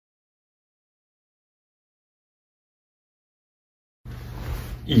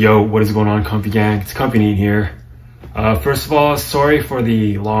Yo, what is going on, Comfy Gang? It's Comfy NEET here. First of all, sorry for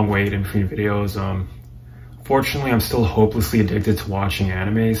the long wait in between videos. Fortunately, I'm still hopelessly addicted to watching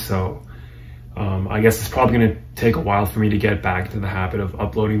anime, so I guess it's probably going to take a while for me to get back into the habit of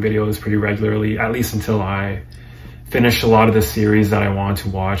uploading videos pretty regularly, at least until I finish a lot of the series that I want to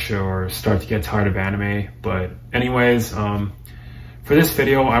watch or start to get tired of anime. But anyways, for this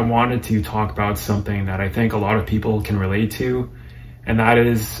video, I wanted to talk about something that I think a lot of people can relate to. And that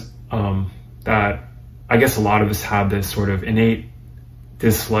is that I guess a lot of us have this sort of innate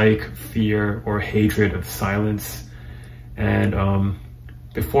dislike, fear, or hatred of silence. And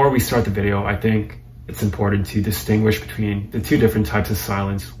before we start the video, I think it's important to distinguish between the two different types of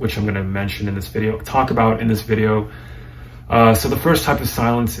silence, which I'm going to mention in this video, talk about in this video. So the first type of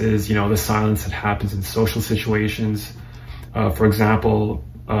silence is, the silence that happens in social situations. For example,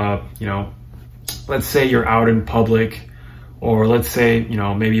 let's say you're out in public, or let's say,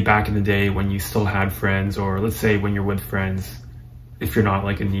 maybe back in the day when you still had friends, or let's say when you're with friends, if you're not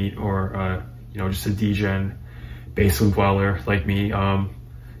like a NEET or, just a degen basement dweller like me.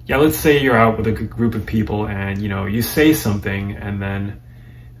 Yeah, let's say you're out with a group of people and, you say something and then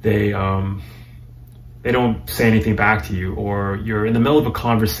they don't say anything back to you, or you're in the middle of a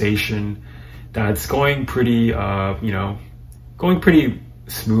conversation that's going pretty, going pretty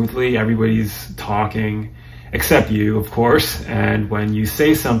smoothly. Everybody's talking, except you, of course. And when you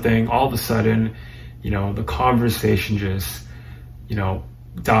say something, all of a sudden, the conversation just,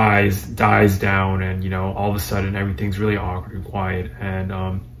 dies down, and, all of a sudden everything's really awkward and quiet.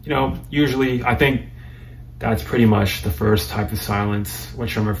 And, usually I think that's pretty much the first type of silence,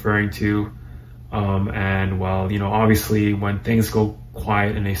 which I'm referring to. And well, obviously when things go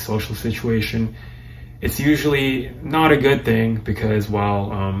quiet in a social situation, it's usually not a good thing because,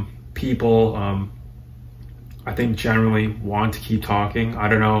 well, people, I think generally want to keep talking. I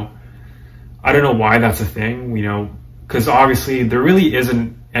don't know why that's a thing, because obviously there really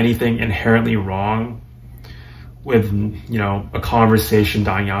isn't anything inherently wrong with, a conversation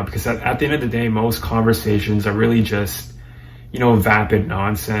dying out, because at the end of the day, most conversations are really just, vapid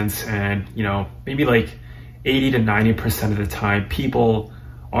nonsense. And, maybe like 80 to 90% of the time, people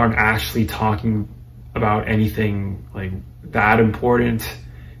aren't actually talking about anything like that important.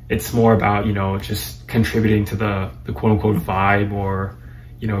 It's more about, just contributing to the quote unquote vibe, or,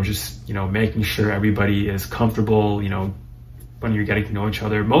 just, making sure everybody is comfortable, when you're getting to know each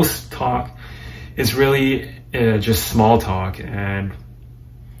other. Most talk is really just small talk. And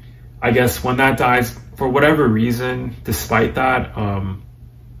I guess when that dies, for whatever reason, despite that,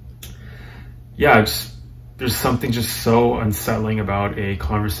 there's something just so unsettling about a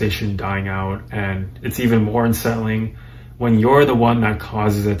conversation dying out. And it's even more unsettling when you're the one that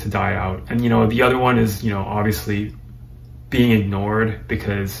causes it to die out. And, the other one is, obviously being ignored,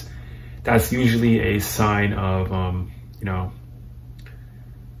 because that's usually a sign of,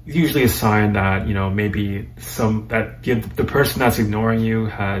 usually a sign that, maybe the person that's ignoring you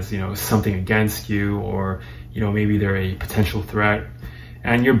has, something against you, or, maybe they're a potential threat.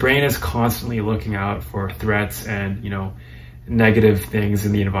 And your brain is constantly looking out for threats and, negative things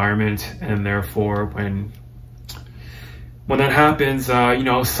in the environment. And therefore, when that happens,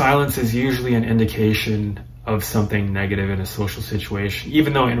 silence is usually an indication of something negative in a social situation,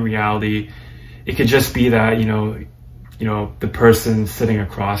 even though in reality, it could just be that, the person sitting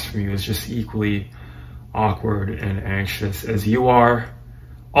across from you is just equally awkward and anxious as you are.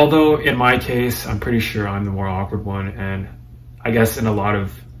 Although in my case, I'm pretty sure I'm the more awkward one. And I guess in a lot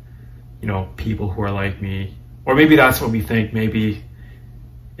of, people who are like me, or maybe that's what we think, maybe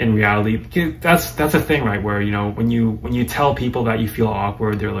in reality, that's a thing, right? Where, when you tell people that you feel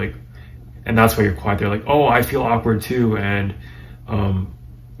awkward, they're like, and that's why you're quiet, they're like, oh, I feel awkward too. And,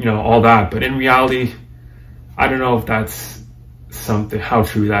 all that. But in reality, I don't know if that's how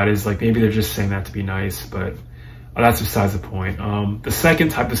true that is. Like, maybe they're just saying that to be nice, but that's besides the point. The second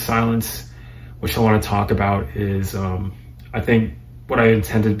type of silence, which I want to talk about, is, I think what I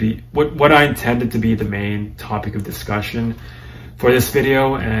intended to be the main topic of discussion for this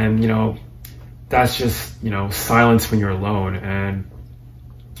video. And, that's just, silence when you're alone. And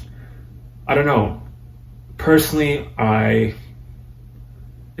I don't know, personally,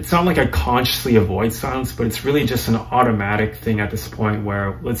 it's not like I consciously avoid silence, but it's really just an automatic thing at this point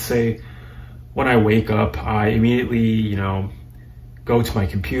where, let's say when I wake up, I immediately, go to my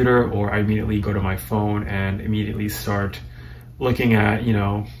computer, or I immediately go to my phone and immediately start looking at,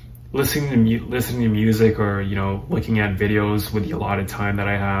 listening to music, or, looking at videos with the allotted time that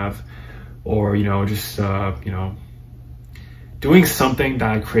I have, or, just, doing something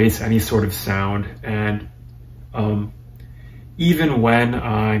that creates any sort of sound. And even when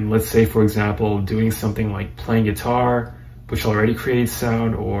I'm, let's say, for example, doing something like playing guitar, which already creates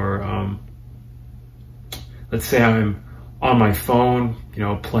sound, or let's say I'm on my phone, you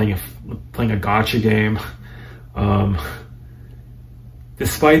know, playing a gotcha game.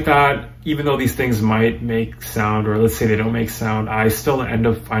 Despite that, even though these things might make sound, or let's say they don't make sound, I still end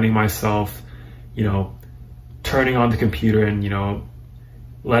up finding myself, you know, turning on the computer and, you know,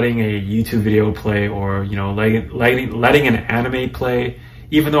 letting a YouTube video play, or, you know, letting an anime play,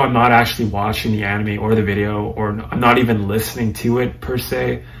 even though I'm not actually watching the anime or the video, or I'm not even listening to it per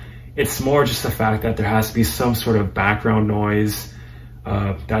se. It's more just the fact that there has to be some sort of background noise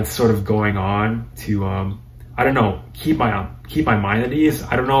that's sort of going on to, I don't know, keep my mind at ease.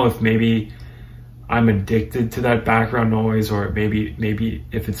 I don't know if maybe I'm addicted to that background noise, or maybe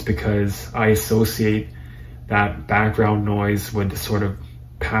if it's because I associate that background noise with the sort of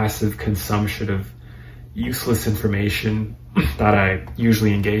passive consumption of useless information that I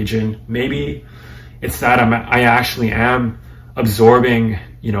usually engage in. Maybe it's that I actually am absorbing,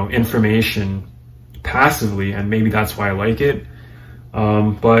 you know, information passively, and maybe that's why I like it.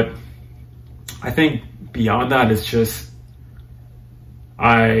 But I think beyond that, it's just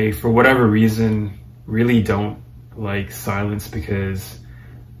I, for whatever reason, really don't like silence, because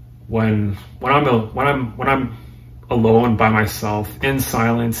when I'm alone by myself in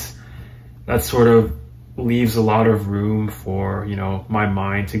silence, that sort of leaves a lot of room for, you know, my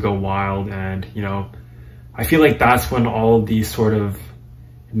mind to go wild. And, you know, I feel like that's when all of these sort of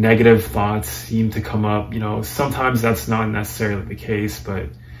negative thoughts seem to come up. You know, sometimes that's not necessarily the case, but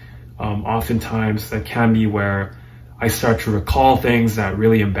oftentimes that can be where I start to recall things that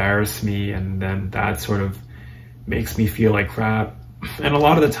really embarrass me, and then that sort of makes me feel like crap. And a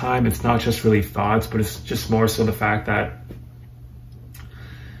lot of the time, it's not just really thoughts, but it's just more so the fact that,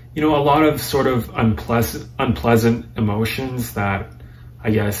 you know, a lot of sort of unpleasant emotions that I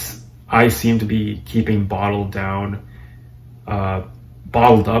guess I seem to be keeping bottled up,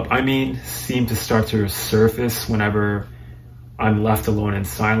 seem to start to surface whenever I'm left alone in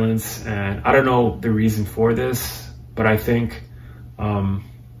silence. And I don't know the reason for this, but I think, I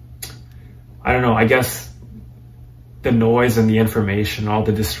don't know, I guess the noise and the information, all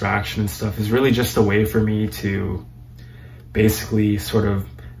the distraction and stuff is really just a way for me to basically sort of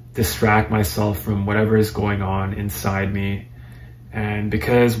distract myself from whatever is going on inside me. And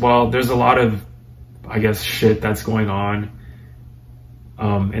because, well, there's a lot of, I guess, shit that's going on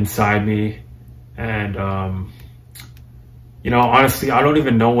inside me. And, you know, honestly, I don't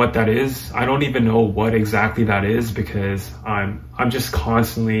even know what that is. I don't even know what exactly that is, because I'm just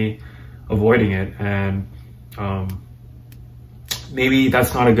constantly avoiding it. And maybe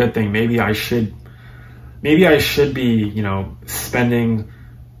that's not a good thing. Maybe I should be, you know, spending,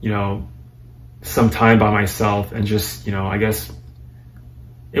 you know, some time by myself and just, you know, I guess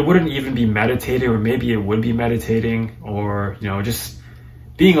it wouldn't even be meditating, or maybe it would be meditating, or, you know, just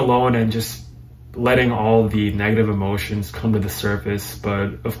being alone and just letting all the negative emotions come to the surface.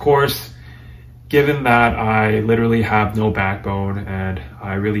 But of course, given that I literally have no backbone and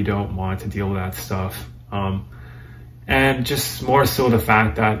I really don't want to deal with that stuff, and just more so the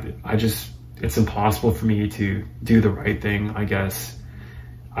fact that it's impossible for me to do the right thing, I guess.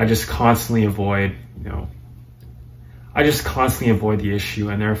 I just constantly avoid, you know, the issue,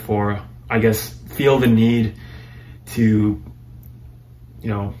 and therefore, I guess, feel the need to, you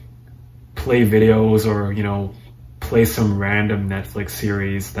know, play videos, or, you know, play some random Netflix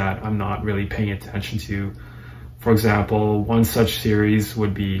series that I'm not really paying attention to. For example, one such series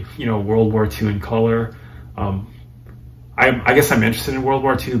would be, you know, World War II in color. I guess I'm interested in World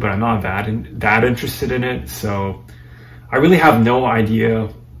War II, but I'm not that interested in it. So I really have no idea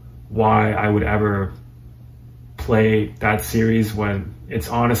why I would ever play that series, when it's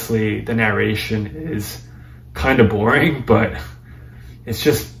honestly, the narration is kind of boring, but it's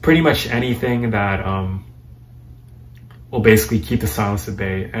just pretty much anything that will basically keep the silence at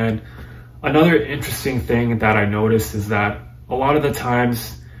bay. And another interesting thing that I noticed is that a lot of the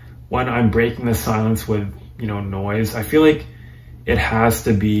times when I'm breaking the silence with, you know, noise, I feel like it has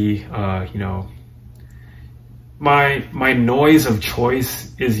to be, you know, my noise of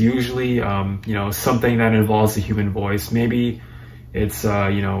choice is usually, you know, something that involves a human voice. Maybe it's,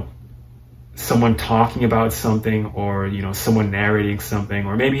 you know, someone talking about something, or, you know, someone narrating something,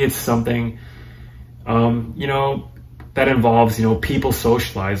 or maybe it's something, you know, that involves, you know, people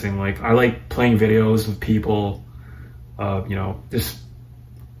socializing. Like, I like playing videos with people, you know, just,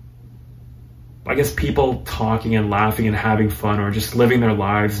 I guess, people talking and laughing and having fun, or just living their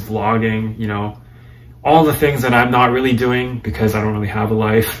lives, vlogging, you know, all the things that I'm not really doing because I don't really have a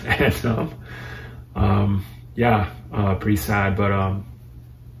life. And yeah, pretty sad. But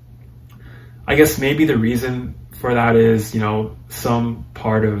I guess maybe the reason for that is, some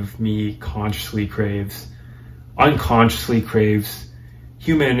part of me unconsciously craves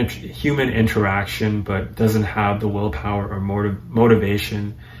human interaction, but doesn't have the willpower or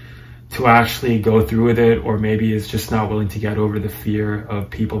motivation to actually go through with it, or maybe is just not willing to get over the fear of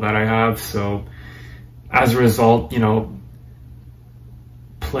people that I have. So as a result,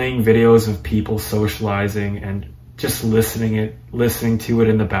 playing videos of people socializing and just listening to it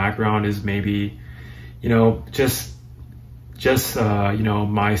in the background is maybe, just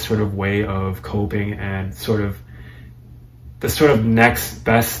my sort of way of coping, and the sort of next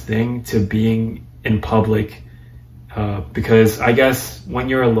best thing to being in public. Because I guess when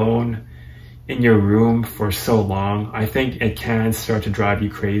you're alone in your room for so long, I think it can start to drive you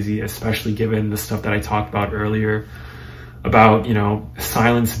crazy, especially given the stuff that I talked about earlier about,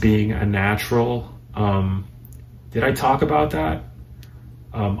 silence being a natural. Did I talk about that?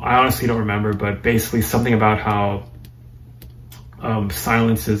 I honestly don't remember, but basically something about how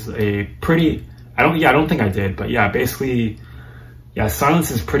silence is I don't think I did, but yeah, basically, yeah,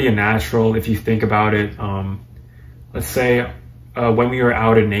 silence is pretty unnatural if you think about it. Let's say when we were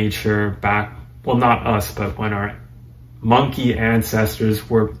out in nature well, not us, but when our monkey ancestors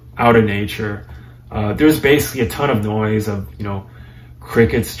were out in nature, there's basically a ton of noise of,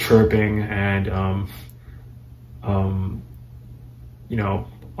 crickets chirping and,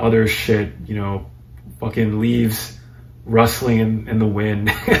 other shit, fucking leaves rustling in the wind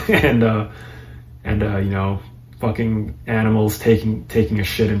and fucking animals taking a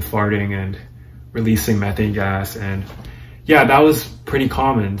shit and farting and releasing methane gas. And yeah, that was pretty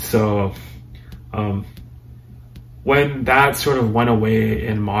common. So when that sort of went away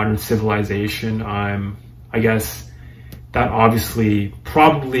in modern civilization, I guess that obviously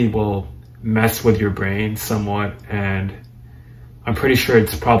probably will mess with your brain somewhat, and I'm pretty sure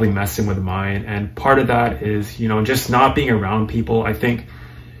it's probably messing with mine. And part of that is, just not being around people. I think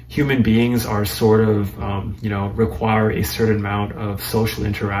human beings are sort of, require a certain amount of social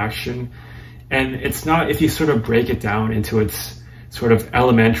interaction. And it's not, if you sort of break it down into its sort of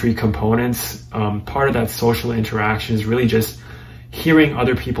elementary components, part of that social interaction is really just hearing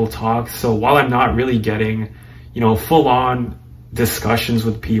other people talk. So while I'm not really getting, full on discussions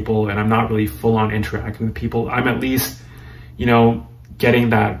with people, and I'm not really full on interacting with people, I'm at least,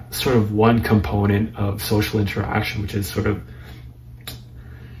 getting that sort of one component of social interaction, which is sort of,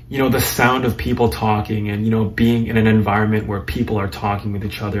 the sound of people talking and, being in an environment where people are talking with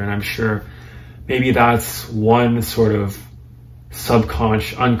each other. And I'm sure maybe that's one sort of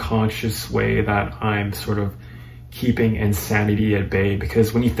unconscious way that I'm sort of keeping insanity at bay.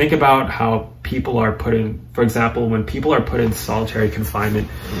 Because when you think about how people are put in, for example, when people are put in solitary confinement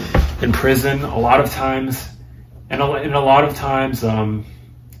in prison, a lot of times,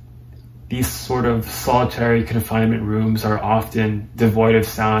 these sort of solitary confinement rooms are often devoid of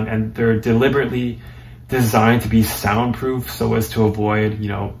sound, and they're deliberately designed to be soundproof so as to avoid,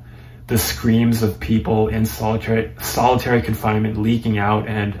 the screams of people in solitary confinement leaking out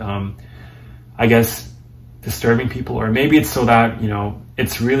and, I guess, disturbing people. Or maybe it's so that,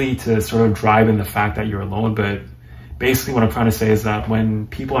 it's really to sort of drive in the fact that you're alone. But basically what I'm trying to say is that when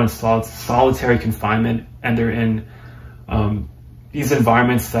people are in solitary confinement and they're in these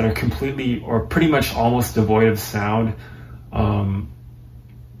environments that are completely or pretty much almost devoid of sound,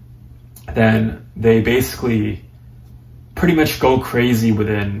 then they basically pretty much go crazy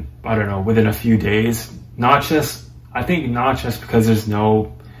within a few days. Not just because there's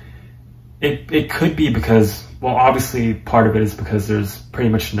it could be because, well, obviously part of it is because there's pretty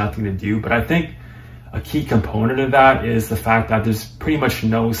much nothing to do, but I think a key component of that is the fact that there's pretty much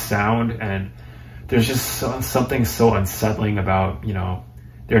no sound, and there's just something so unsettling about,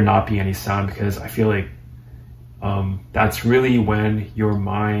 there not being any sound, because I feel like that's really when your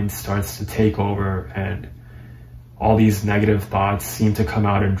mind starts to take over and all these negative thoughts seem to come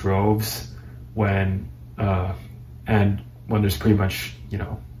out in droves when there's pretty much,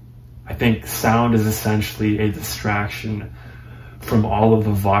 I think sound is essentially a distraction from all of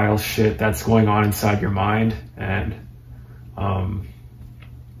the vile shit that's going on inside your mind. And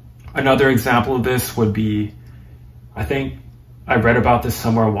another example of this would be, I think I read about this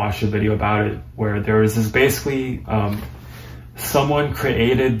somewhere, watched a video about it, where there was this basically, someone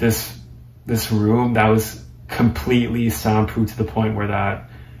created this room that was completely soundproof to the point where that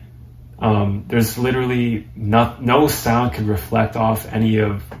there's literally no sound could reflect off any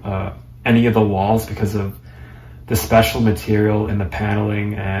of the walls because of the special material in the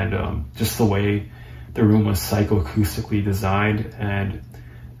paneling and just the way the room was psychoacoustically designed. And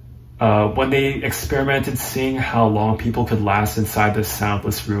when they experimented seeing how long people could last inside this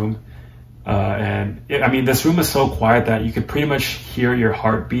soundless room. I mean, this room is so quiet that you could pretty much hear your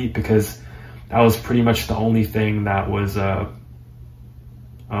heartbeat, because that was pretty much the only thing that was, I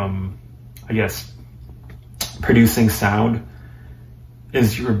guess, producing sound,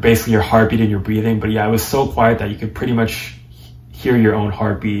 is basically your heartbeat and your breathing. But yeah, it was so quiet that you could pretty much hear your own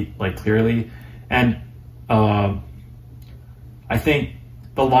heartbeat, like, clearly. And I think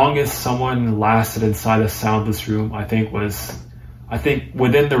the longest someone lasted inside a soundless room, I think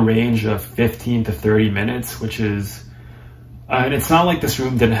within the range of 15 to 30 minutes, which is, and it's not like this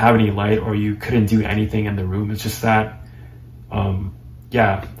room didn't have any light or you couldn't do anything in the room. It's just that,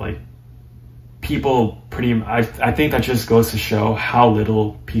 yeah, like, people I think that just goes to show how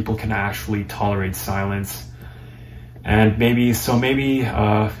little people can actually tolerate silence. And maybe,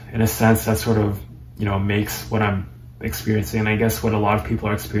 in a sense, that sort of, makes what I'm experiencing, and I guess what a lot of people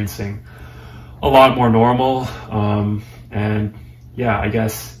are experiencing, a lot more normal. And yeah, I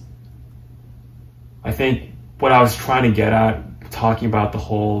think what I was trying to get at, talking about the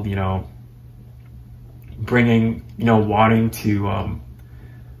whole, bringing,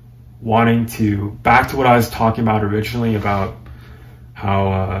 wanting to, back to what I was talking about originally, about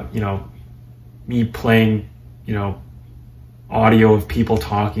how, me playing, audio of people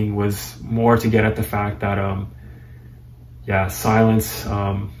talking, was more to get at the fact that, yeah, silence,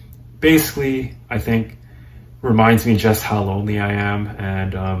 basically, I think, reminds me just how lonely I am.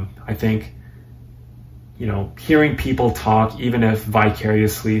 And I think, hearing people talk, even if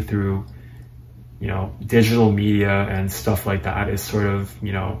vicariously through, digital media and stuff like that, is sort of,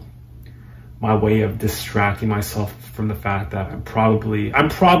 my way of distracting myself from the fact that I'm probably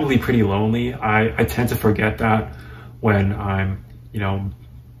pretty lonely. I tend to forget that when I'm,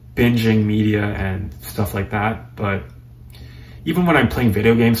 binging media and stuff like that. But even when I'm playing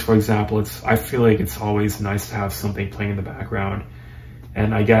video games, for example, I feel like it's always nice to have something playing in the background.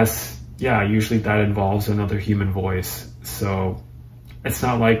 And I guess, yeah, usually that involves another human voice. So it's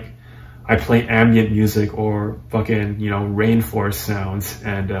not like I play ambient music or fucking, rainforest sounds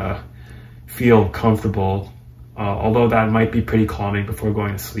and feel comfortable. Although that might be pretty calming before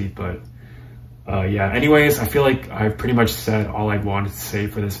going to sleep. But yeah, anyways, I feel like I've pretty much said all I wanted to say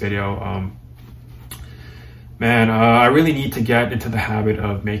for this video. Man, I really need to get into the habit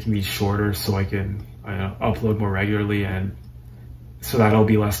of making these shorter so I can upload more regularly, and so that'll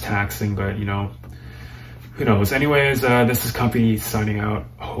be less taxing. But who knows? Anyways, this is Comfy NEET signing out.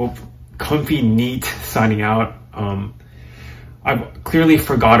 Comfy NEET signing out. I've clearly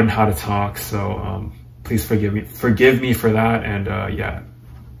forgotten how to talk, so please forgive me for that. And yeah,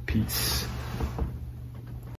 peace.